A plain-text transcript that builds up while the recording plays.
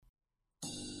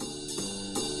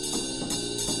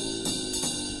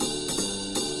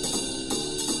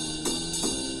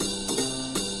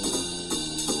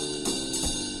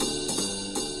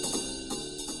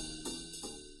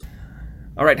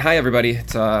All right, hi everybody.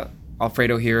 It's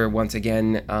Alfredo here once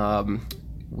again.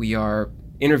 We are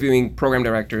interviewing program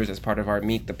directors as part of our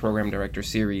Meet the Program Director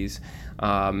series.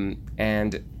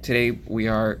 And today we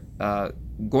are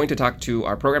going to talk to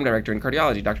our program director in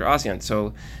cardiology, Dr. Asyan.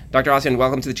 So, Dr. Asyan,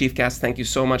 welcome to the Chiefcast. Thank you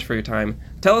so much for your time.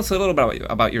 Tell us a little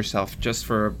about yourself, just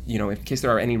for, in case there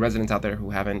are any residents out there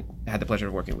who haven't had the pleasure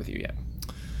of working with you yet.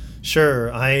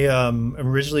 Sure. I am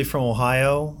originally from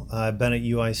Ohio. I've been at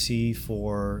UIC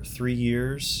for 3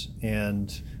 years,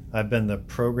 and I've been the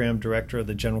program director of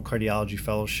the General Cardiology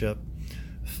Fellowship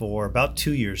for about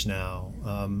 2 years now,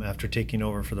 after taking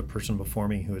over for the person before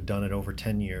me who had done it over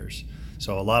 10 years.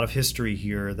 So a lot of history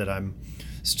here that I'm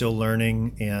still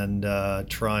learning and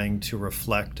trying to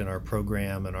reflect in our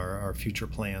program and our future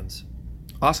plans.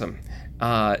 Awesome.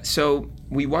 So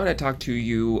we want to talk to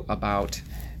you about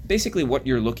basically what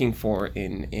you're looking for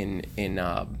in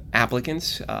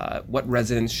applicants, what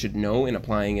residents should know in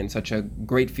applying in such a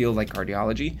great field like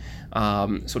cardiology.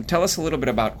 So tell us a little bit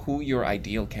about who your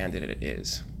ideal candidate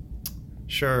is.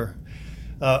 Sure.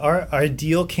 Our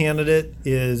ideal candidate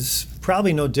is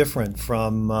probably no different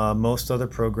from most other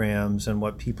programs and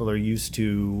what people are used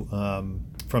to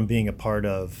from being a part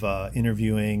of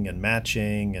interviewing and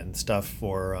matching and stuff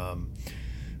for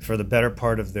the better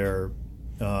part of their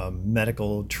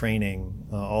medical training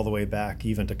all the way back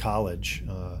even to college.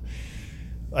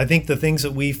 I think the things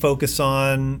that we focus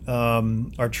on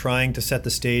are trying to set the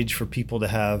stage for people to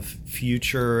have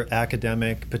future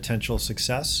academic potential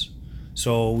success.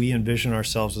 So we envision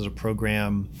ourselves as a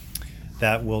program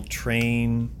that will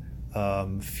train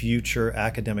future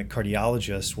academic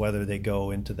cardiologists, whether they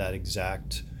go into that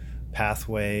exact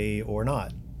pathway or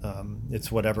not.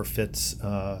 It's whatever fits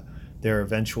their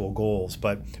eventual goals,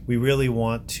 but we really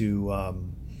want to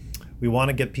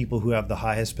get people who have the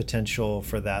highest potential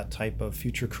for that type of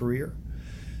future career.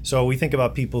 So we think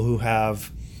about people who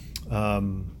have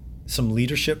some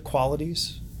leadership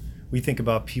qualities. We think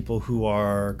about people who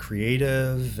are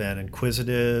creative and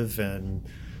inquisitive and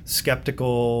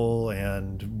skeptical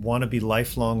and want to be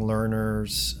lifelong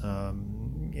learners,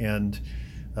 and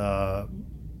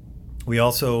we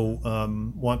also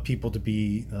want people to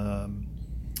be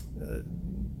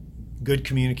good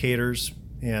communicators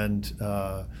and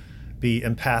be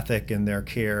empathic in their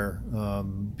care,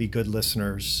 be good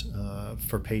listeners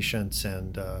for patients,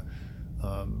 and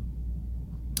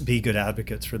be good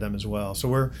advocates for them as well. So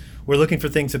we're looking for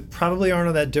things that probably aren't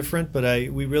all that different, but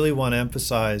we really want to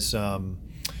emphasize some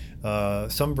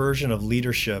version of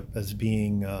leadership as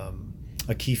being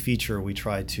a key feature we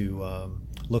try to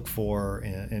look for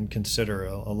and consider,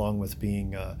 along with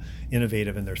being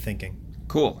innovative in their thinking.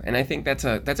 Cool. And I think that's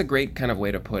a great kind of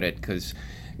way to put it, because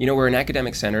we're an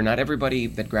academic center. Not everybody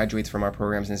that graduates from our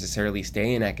programs necessarily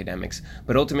stay in academics,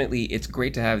 but ultimately it's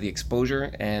great to have the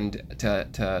exposure and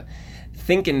to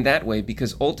think in that way,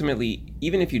 because ultimately,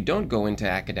 even if you don't go into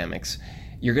academics,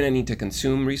 you're going to need to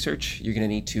consume research. You're going to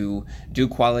need to do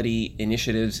quality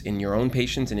initiatives in your own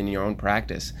patients and in your own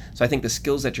practice. So I think the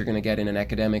skills that you're going to get in an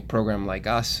academic program like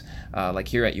us, like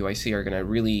here at UIC, are going to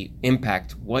really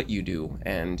impact what you do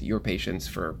and your patients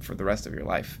for the rest of your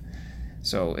life.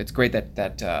 So it's great that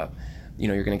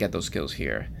you're going to get those skills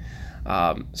here.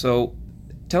 So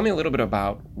tell me a little bit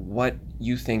about what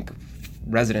you think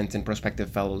residents and prospective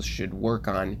fellows should work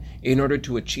on in order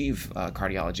to achieve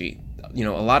cardiology. A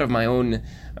lot of my own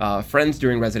friends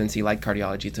during residency like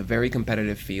cardiology. It's a very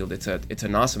competitive field. It's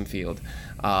an awesome field.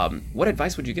 What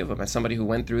advice would you give them as somebody who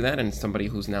went through that and somebody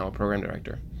who's now a program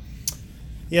director?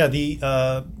 Yeah, the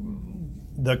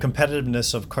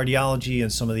competitiveness of cardiology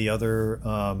and some of the other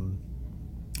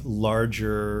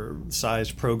larger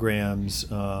sized programs,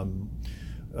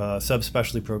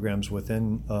 subspecialty programs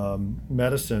within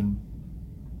medicine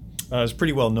is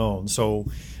pretty well known. So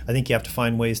I think you have to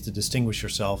find ways to distinguish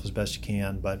yourself as best you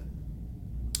can. But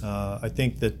I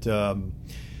think that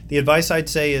the advice I'd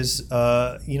say is,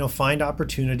 find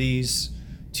opportunities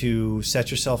to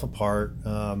set yourself apart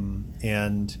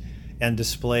and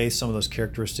display some of those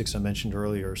characteristics I mentioned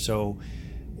earlier. So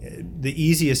the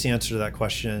easiest answer to that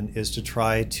question is to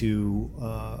try to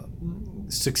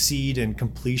succeed in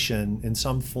completion in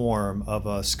some form of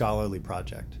a scholarly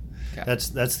project. Okay.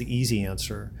 That's the easy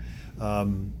answer.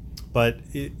 But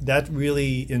that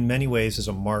really, in many ways, is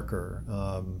a marker.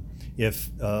 If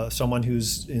someone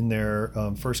who's in their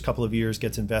first couple of years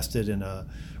gets invested in a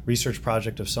research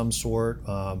project of some sort,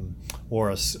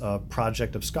 or a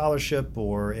project of scholarship,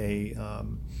 or a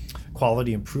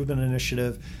quality improvement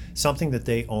initiative, something that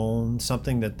they own,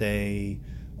 something that they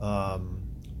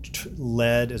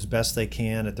led as best they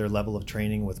can at their level of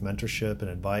training with mentorship and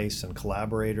advice and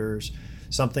collaborators,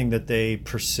 something that they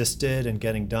persisted in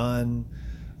getting done,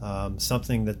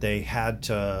 something that they had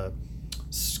to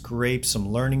scrape some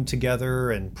learning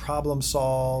together and problem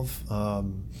solve.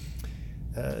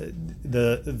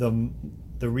 The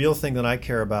real thing that I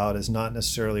care about is not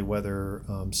necessarily whether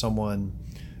someone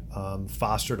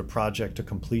fostered a project to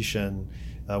completion,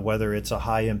 whether it's a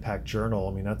high impact journal.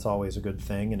 I mean, that's always a good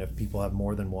thing, and if people have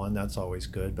more than one, that's always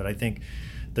good. But I think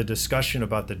the discussion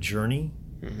about the journey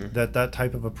that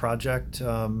type of a project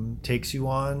takes you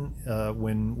on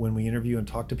when we interview and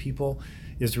talk to people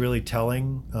is really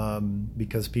telling,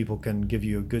 because people can give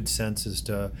you a good sense as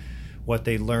to what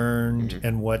they learned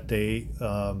and what they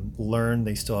learned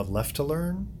they still have left to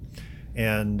learn,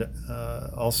 and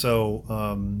also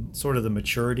sort of the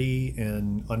maturity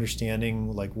and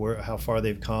understanding like how far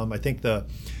they've come. I think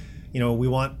we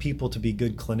want people to be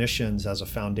good clinicians as a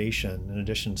foundation, in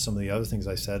addition to some of the other things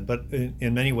I said. But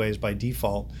in many ways, by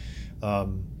default,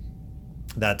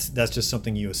 that's just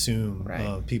something you assume.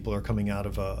 Right. People are coming out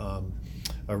of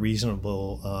a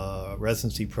reasonable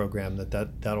residency program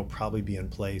that'll probably be in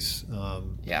place.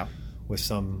 With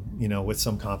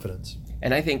some confidence.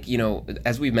 And I think,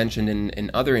 as we've mentioned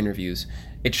in other interviews,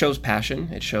 it shows passion,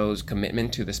 it shows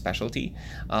commitment to the specialty.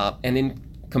 And in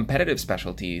competitive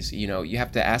specialties, you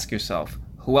have to ask yourself,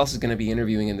 who else is going to be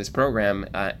interviewing in this program?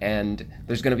 And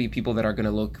there's going to be people that are going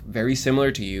to look very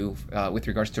similar to you with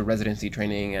regards to residency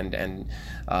training and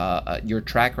your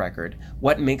track record.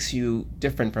 What makes you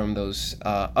different from those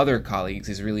other colleagues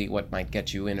is really what might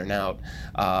get you in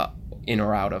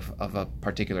or out of a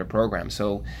particular program.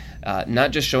 So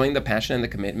not just showing the passion and the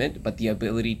commitment, but the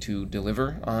ability to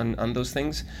deliver on those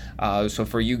things. So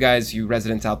for you guys, you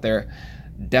residents out there,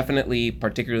 definitely,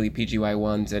 particularly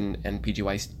PGY1s and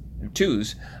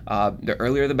PGY2s, the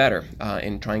earlier the better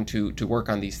in trying to work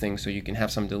on these things, so you can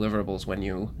have some deliverables when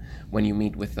you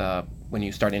meet with when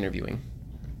you start interviewing.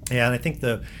 Yeah, and I think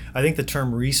the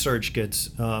term research gets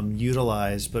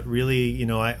utilized, but really,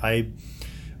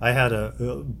 I had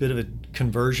a bit of a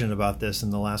conversion about this in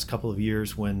the last couple of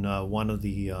years when one of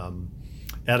the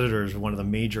editors of one of the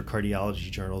major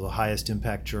cardiology journals, the highest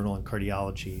impact journal in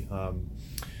cardiology,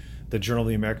 the Journal of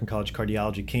the American College of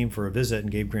Cardiology, came for a visit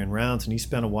and gave grand rounds, and he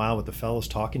spent a while with the fellows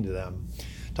talking to them,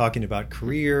 talking about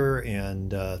career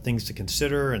and things to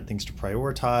consider and things to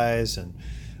prioritize, and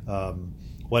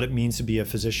what it means to be a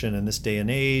physician in this day and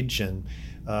age. And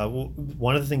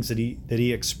one of the things that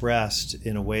he expressed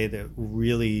in a way that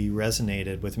really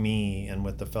resonated with me and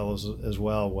with the fellows as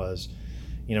well was,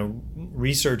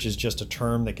 research is just a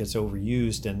term that gets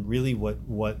overused, and really what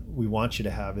we want you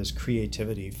to have is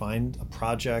creativity. Find a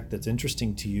project that's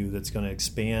interesting to you, that's going to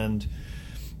expand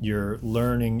your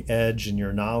learning edge and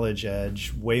your knowledge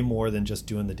edge way more than just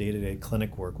doing the day-to-day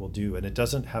clinic work will do. And it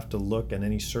doesn't have to look in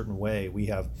any certain way. We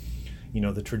have,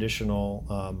 the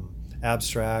traditional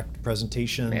abstract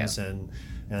presentations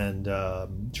and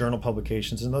journal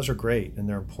publications, and those are great and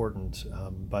they're important.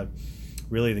 But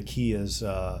really the key is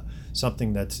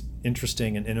something that's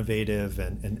interesting and innovative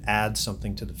and adds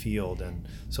something to the field. And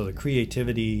so the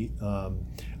creativity,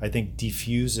 I think,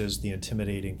 diffuses the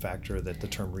intimidating factor that the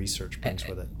term research brings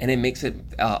with it. And it makes it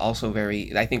also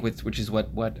very, I think, which is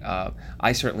what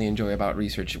I certainly enjoy about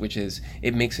research, which is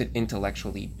it makes it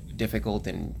intellectually difficult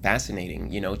and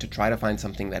fascinating, to try to find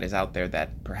something that is out there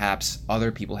that perhaps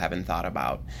other people haven't thought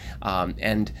about.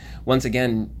 And once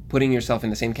again, putting yourself in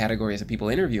the same category as the people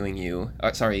interviewing you,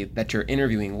 that you're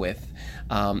interviewing with,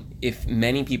 if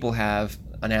many people have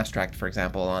an abstract, for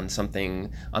example, on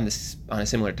something on a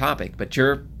similar topic, but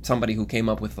you're somebody who came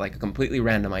up with like a completely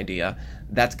random idea,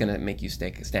 that's going to make you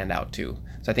stand out too.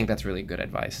 So I think that's really good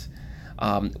advice.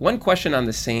 One question on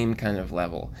the same kind of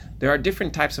level. There are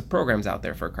different types of programs out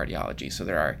there for cardiology. So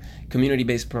there are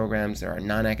community-based programs, there are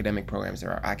non-academic programs, there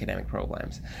are academic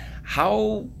programs.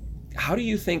 How do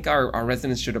you think our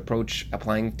residents should approach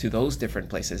applying to those different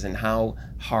places, and how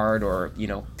hard or,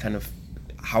 kind of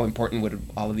how important would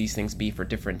all of these things be for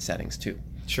different settings too?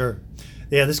 Sure.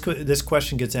 Yeah, this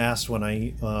question gets asked when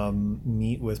I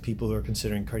meet with people who are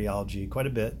considering cardiology quite a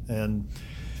bit. And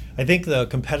I think the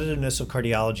competitiveness of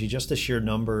cardiology, just the sheer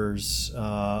numbers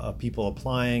of people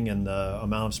applying and the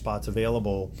amount of spots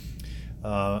available,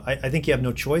 I think you have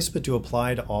no choice but to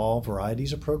apply to all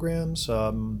varieties of programs,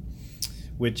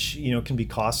 which can be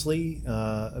costly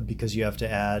because you have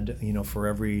to add, for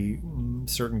every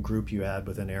certain group you add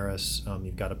within ARIS,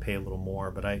 you've got to pay a little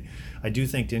more. But I do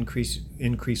think to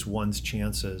increase one's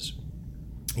chances,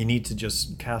 you need to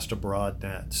just cast a broad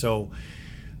net. So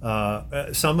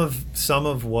some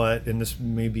of what, and this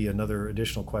may be another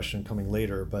additional question coming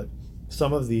later, but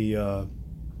some of the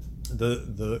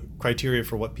criteria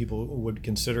for what people would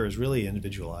consider is really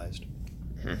individualized.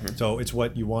 So it's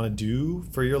what you want to do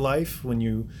for your life when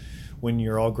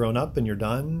you're all grown up and you're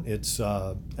done. It's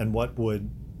and what would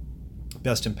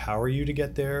best empower you to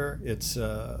get there. It's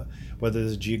whether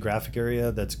there's a geographic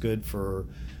area that's good for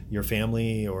your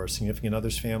family or significant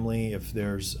other's family. If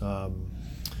there's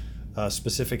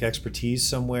specific expertise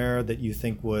somewhere that you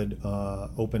think would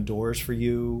open doors for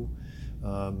you.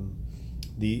 I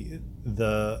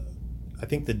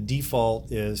think the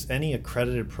default is any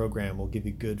accredited program will give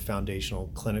you good foundational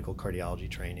clinical cardiology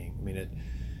training. I mean,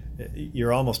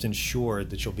 you're almost ensured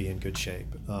that you'll be in good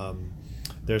shape.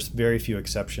 There's very few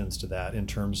exceptions to that in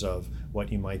terms of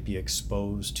what you might be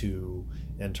exposed to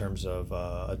in terms of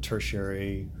a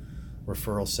tertiary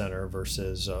referral center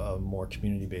versus a more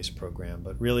community-based program.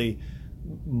 But really,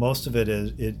 most of it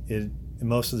is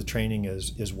most of the training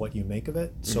is what you make of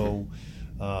it. So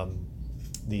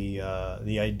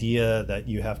the idea that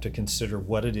you have to consider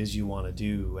what it is you want to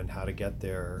do and how to get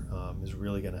there is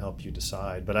really going to help you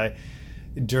decide. But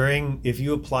if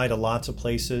you apply to lots of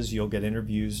places, you'll get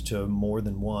interviews to more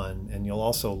than one, and you'll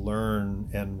also learn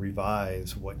and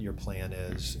revise what your plan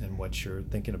is and what you're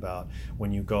thinking about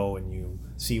when you go and you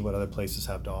see what other places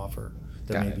have to offer.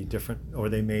 That may be different, or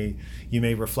you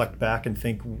may reflect back and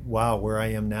think, wow, where I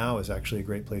am now is actually a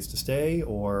great place to stay,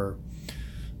 or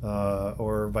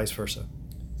vice versa.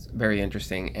 Very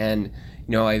interesting. And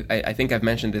I think I've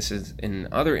mentioned this in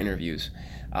other interviews.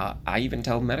 I even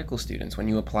tell medical students, when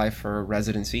you apply for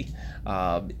residency,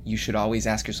 you should always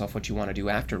ask yourself what you want to do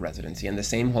after residency. And the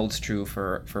same holds true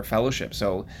for fellowship.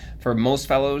 So for most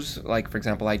fellows, like for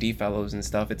example ID fellows and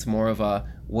stuff, it's more of a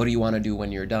what do you want to do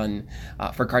when you're done.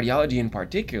 For cardiology in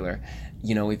particular,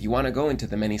 if you want to go into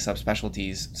the many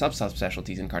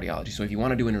subspecialties in cardiology, so if you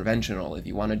want to do interventional, if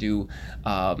you want to do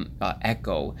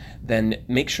echo, then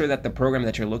make sure that the program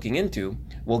that you're looking into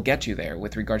will get you there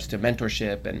with regards to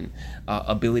mentorship and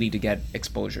ability to get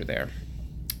exposure there.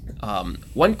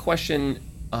 One question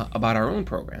about our own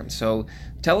program. So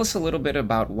tell us a little bit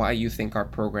about why you think our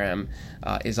program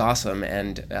is awesome,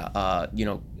 and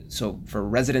so for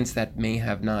residents that may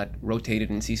have not rotated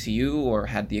in CCU or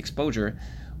had the exposure,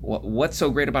 what's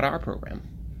so great about our program?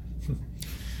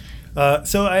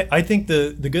 So I think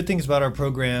the good things about our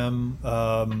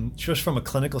program, just from a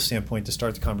clinical standpoint to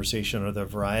start the conversation, are the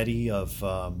variety of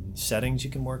settings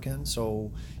you can work in.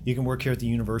 So you can work here at the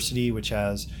university, which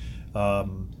has a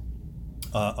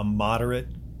moderate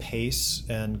pace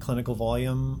and clinical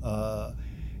volume, or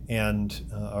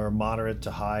moderate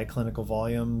to high clinical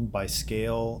volume by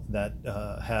scale that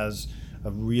has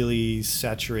a really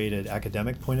saturated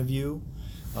academic point of view.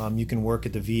 You can work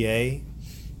at the VA,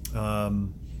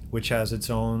 which has its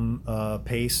own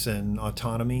pace and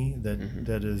autonomy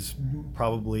that is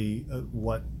probably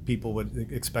what people would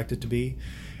expect it to be.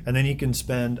 And then you can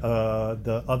spend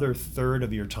the other third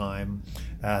of your time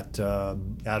at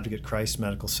Advocate Christ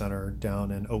Medical Center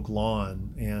down in Oak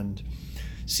Lawn and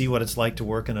see what it's like to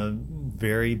work in a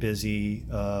very busy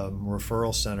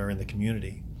referral center in the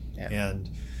community. Yeah. And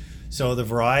so the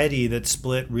variety that's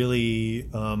split really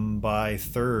by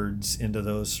thirds into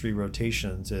those three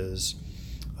rotations is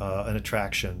an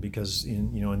attraction, because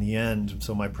in the end,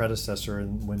 so my predecessor,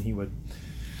 when he would,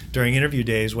 during interview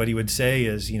days, what he would say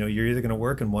is, you're either going to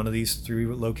work in one of these three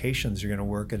locations. You're going to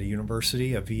work at a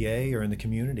university, a VA, or in the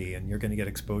community, and you're going to get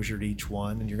exposure to each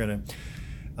one, and you're going to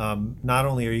not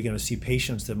only are you going to see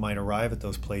patients that might arrive at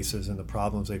those places and the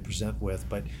problems they present with,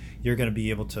 but you're going to be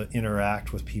able to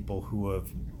interact with people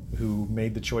who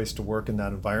made the choice to work in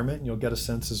that environment, and you'll get a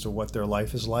sense as to what their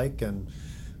life is like and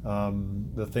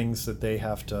the things that they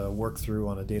have to work through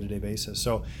on a day-to-day basis.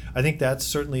 So I think that's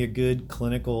certainly a good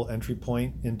clinical entry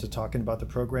point into talking about the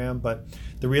program. But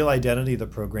the real identity of the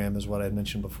program is what I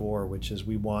mentioned before, which is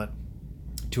we want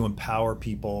to empower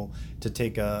people to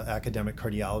take a academic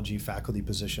cardiology faculty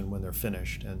position when they're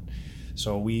finished. And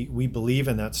so we believe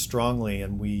in that strongly,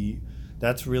 and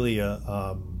that's really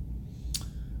a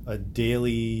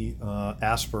daily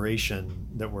aspiration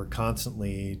that we're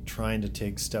constantly trying to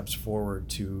take steps forward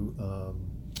to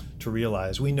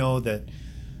realize. We know that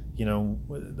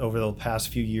over the past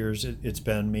few years it's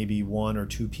been maybe one or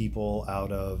two people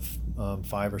out of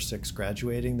 5 or 6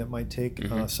 graduating that might take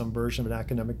some version of an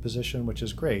academic position, which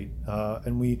is great,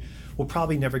 and we will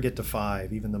probably never get to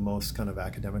 5. Even the most kind of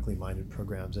academically minded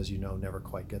programs, as you know, never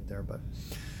quite get there. But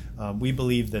we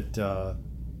believe that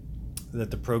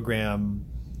the program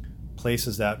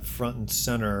places that front and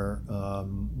center,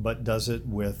 but does it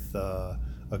with a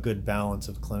good balance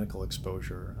of clinical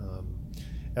exposure.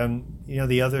 And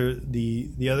the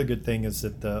other good thing is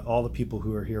that all the people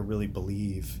who are here really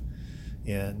believe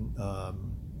in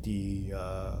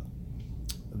the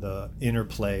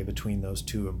interplay between those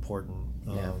two important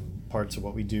Yeah. parts of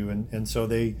what we do, and so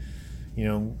they,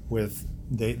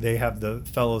 they have the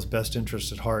fellows' best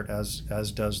interests at heart,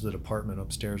 as does the department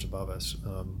upstairs above us,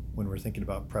 when we're thinking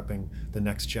about prepping the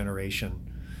next generation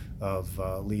of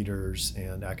leaders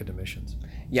and academicians.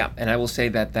 Yeah, and I will say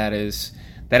that is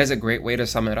a great way to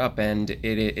sum it up, and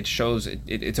it shows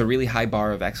it's a really high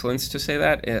bar of excellence to say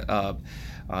that.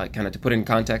 Kind of to put in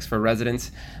context for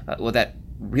residents, what that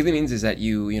really means is that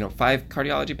you 5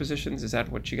 cardiology positions. Is that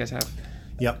what you guys have?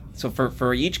 Yep. So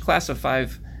for each class of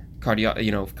 5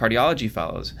 cardiology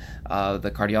fellows,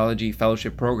 the cardiology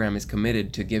fellowship program is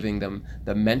committed to giving them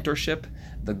the mentorship,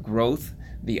 the growth,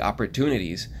 the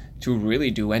opportunities to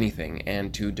really do anything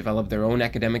and to develop their own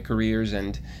academic careers,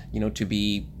 and to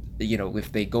be,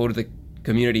 if they go to the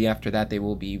community after that, they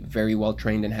will be very well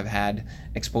trained and have had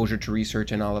exposure to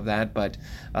research and all of that. But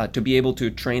to be able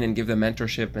to train and give the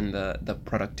mentorship and the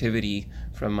productivity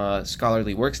from a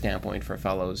scholarly work standpoint for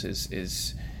fellows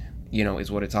is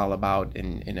what it's all about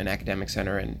in an academic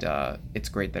center, and it's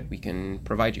great that we can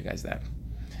provide you guys that.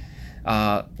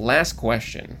 Last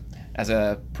question. As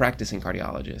a practicing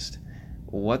cardiologist,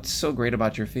 what's so great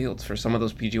about your field for some of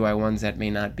those PGY1s that may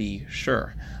not be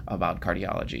sure about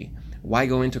cardiology? Why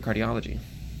go into cardiology?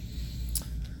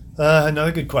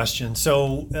 Another good question.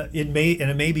 So it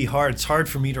may be hard. It's hard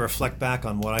for me to reflect back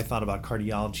on what I thought about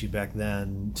cardiology back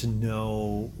then to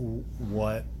know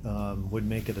what would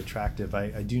make it attractive.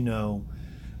 I do know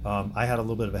I had a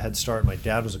little bit of a head start. My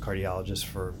dad was a cardiologist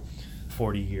for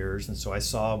 40 years, and so I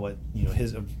saw what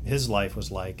his life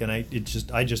was like, and I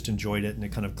just enjoyed it, and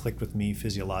it kind of clicked with me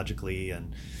physiologically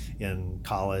and in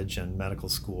college and medical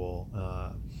school.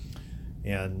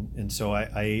 And so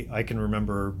I can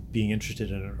remember being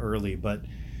interested in it early, but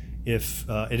if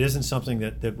it isn't something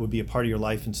that would be a part of your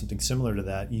life and something similar to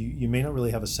that, you may not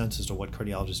really have a sense as to what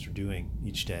cardiologists are doing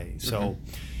each day. So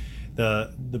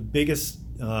the biggest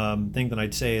thing that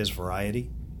I'd say is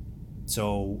variety.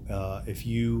 So if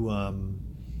you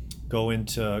go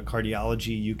into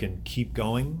cardiology, you can keep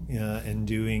going and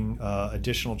doing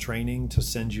additional training to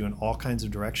send you in all kinds of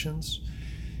directions.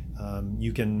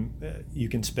 You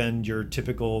can spend your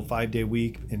typical 5-day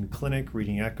week in clinic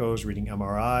reading echoes, reading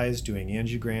MRIs, doing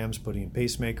angiograms, putting in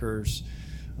pacemakers,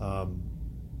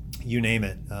 you name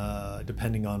it,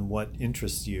 depending on what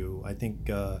interests you. I think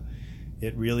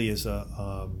it really is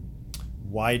a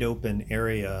wide open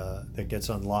area that gets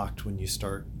unlocked when you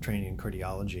start training in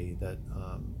cardiology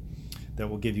that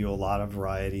will give you a lot of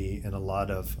variety and a lot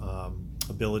of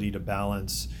ability to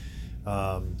balance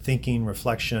thinking,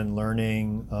 reflection,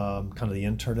 learning, kind of the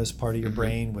internist part of your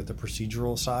brain with the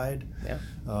procedural side.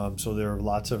 Yeah. So there are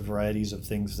lots of varieties of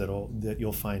things that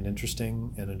you'll find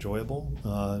interesting and enjoyable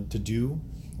to do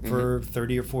for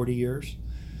 30 or 40 years.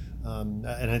 And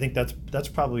I think that's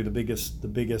probably the biggest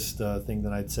thing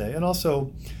that I'd say. And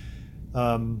also,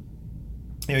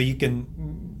 you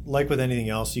can, like with anything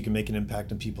else, you can make an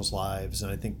impact in people's lives.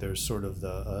 And I think there's sort of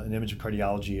an image of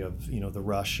cardiology of the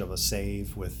rush of a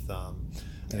save with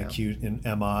an acute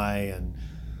MI and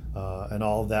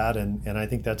all of that. And I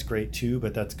think that's great too.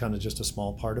 But that's kind of just a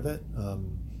small part of it.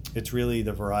 It's really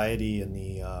the variety and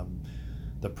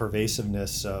the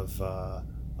pervasiveness of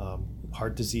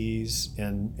heart disease,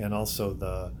 and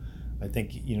also I think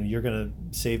you're going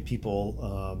to save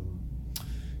people.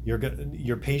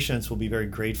 Your patients will be very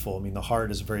grateful. I mean, the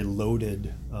heart is a very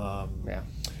loaded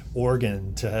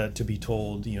organ to be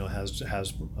told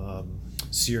has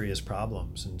serious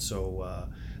problems, and so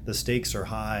the stakes are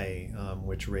high,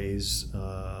 which raise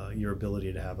your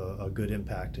ability to have a good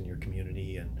impact in your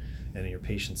community and in your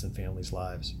patients' and families'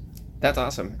 lives. That's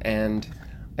awesome, and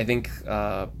I think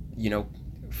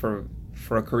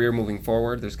for a career moving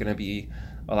forward, there's going to be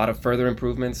a lot of further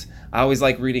improvements. I always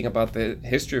like reading about the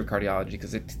history of cardiology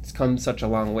because it's come such a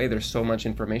long way. There's so much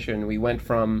information. We went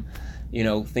from,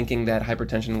 thinking that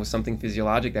hypertension was something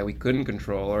physiologic that we couldn't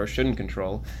control or shouldn't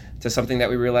control, to something that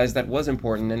we realized that was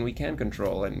important and we can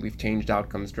control. And we've changed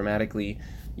outcomes dramatically,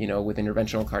 with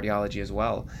interventional cardiology as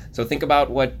well. So think about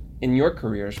what in your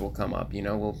careers will come up.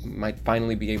 Might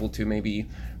finally be able to maybe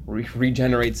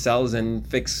regenerate cells and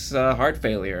fix heart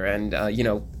failure, and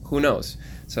who knows.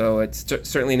 So it's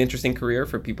certainly an interesting career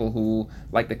for people who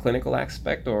like the clinical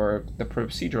aspect or the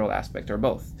procedural aspect or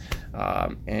both.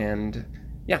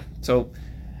 So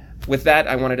with that,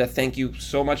 I wanted to thank you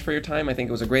so much for your time. I think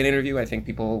it was a great interview. I think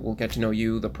people will get to know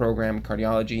you, the program,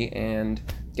 cardiology, and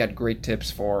get great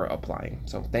tips for applying.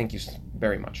 So thank you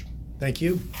very much. Thank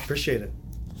you. Appreciate it.